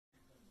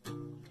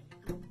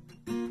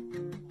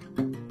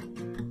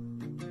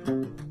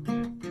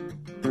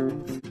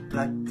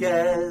Black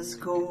as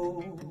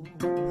coal,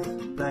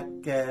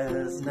 black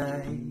as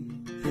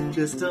night,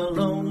 just a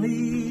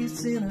lonely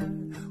sinner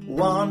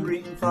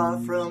wandering far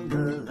from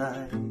the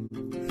light.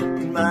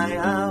 In my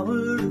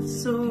hour of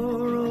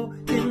sorrow,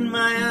 in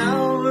my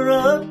hour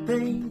of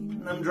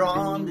pain, I'm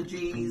drawn to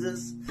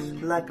Jesus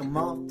like a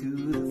moth to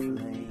the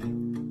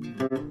flame.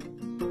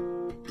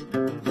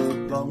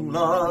 Long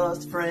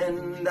lost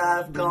friend,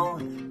 I've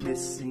gone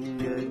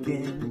missing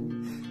again.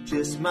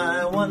 Just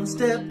my one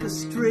step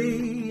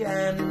astray,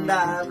 and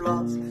I've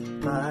lost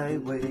my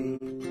way.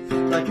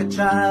 Like a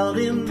child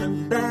in the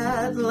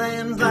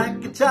Badlands,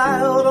 like a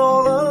child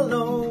all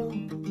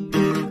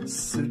alone,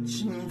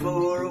 searching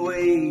for a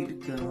way to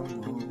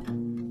come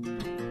home.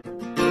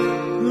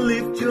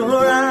 Lift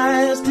your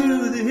eyes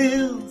to the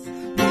hills,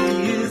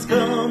 He is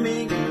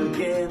coming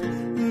again,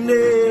 and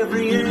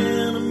every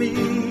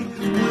enemy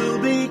will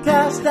be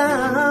cast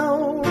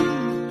down.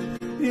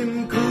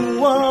 In cool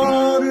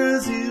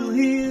waters He'll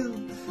heal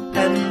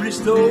and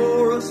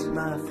restore us,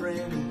 my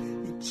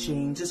friend. He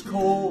changes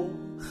coal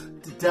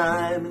to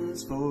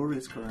diamonds for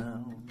His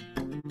crown.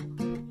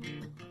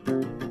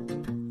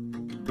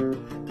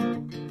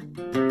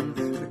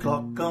 The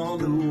clock on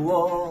the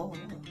wall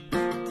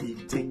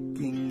keep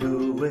ticking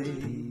away.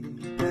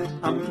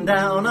 I'm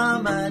down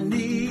on my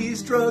knees,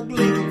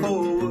 struggling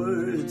for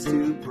words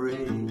to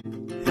pray.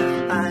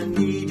 I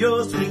need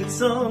your sweet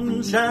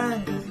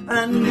sunshine,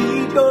 I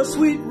need your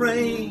sweet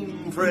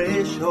rain,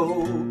 fresh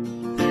hope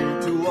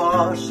to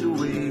wash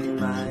away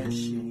my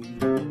shame.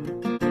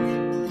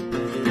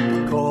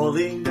 I'm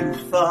calling you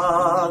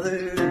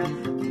Father,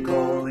 I'm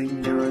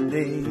calling your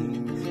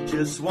name.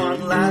 Just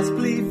one last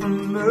plea for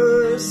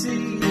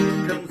mercy,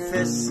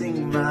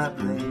 confessing my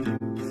blame.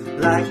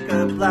 Like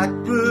a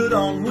blackbird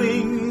on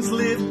wings,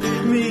 lift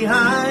me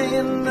high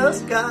in the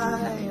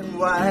sky and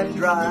wipe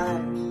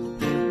dry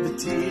the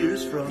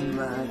tears from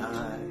my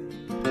eyes.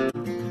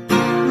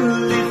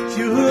 Lift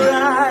your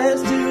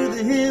eyes to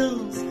the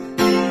hills,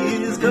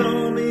 He is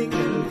coming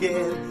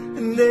again,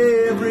 and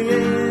every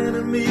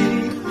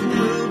enemy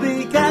will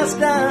be cast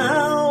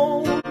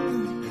down.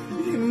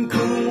 In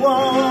cool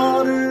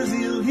waters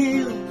He'll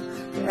heal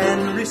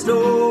and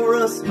restore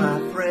us, my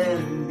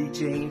friend. He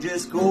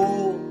changes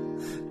gold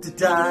to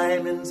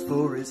diamonds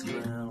for His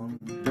crown.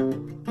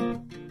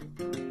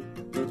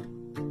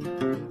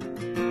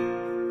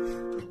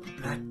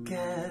 Black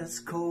as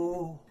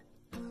coal,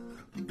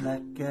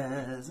 black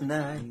as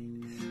night,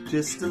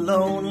 just a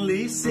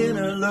lonely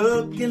sinner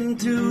looking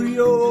to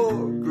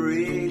your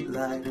great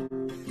light.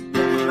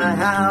 In my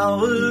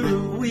hour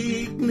of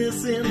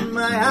weakness, in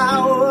my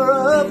hour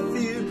of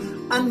fear,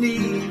 I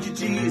need you,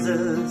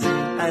 Jesus,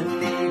 I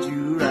need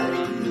you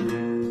right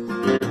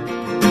here.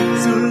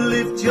 So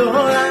lift your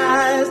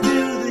eyes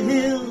to the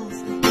hills,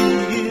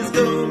 He is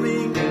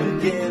coming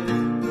again,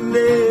 and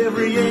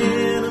every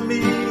enemy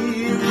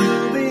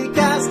will be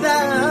cast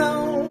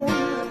down.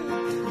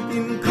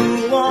 In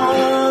cool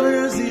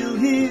waters He'll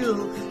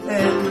heal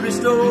and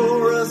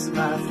restore us,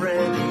 my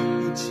friend.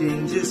 He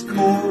changes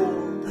coal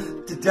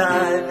to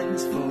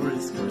diamonds for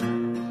His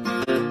crown.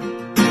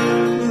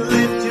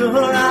 Lift your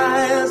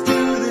eyes to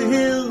the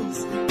hills,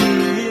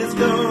 He is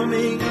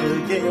coming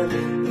again,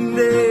 and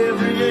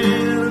every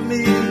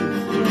enemy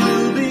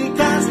will be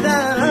cast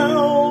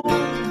down.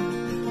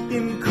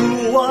 In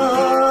cool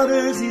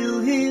waters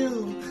He'll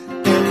heal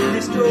and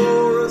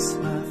restore us,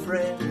 my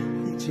friend.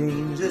 He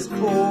changes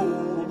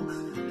coal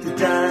to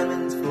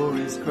diamonds for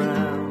His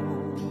crown.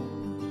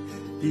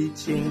 He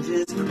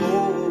changes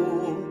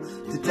coal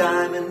to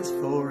diamonds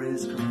for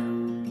His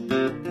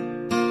crown.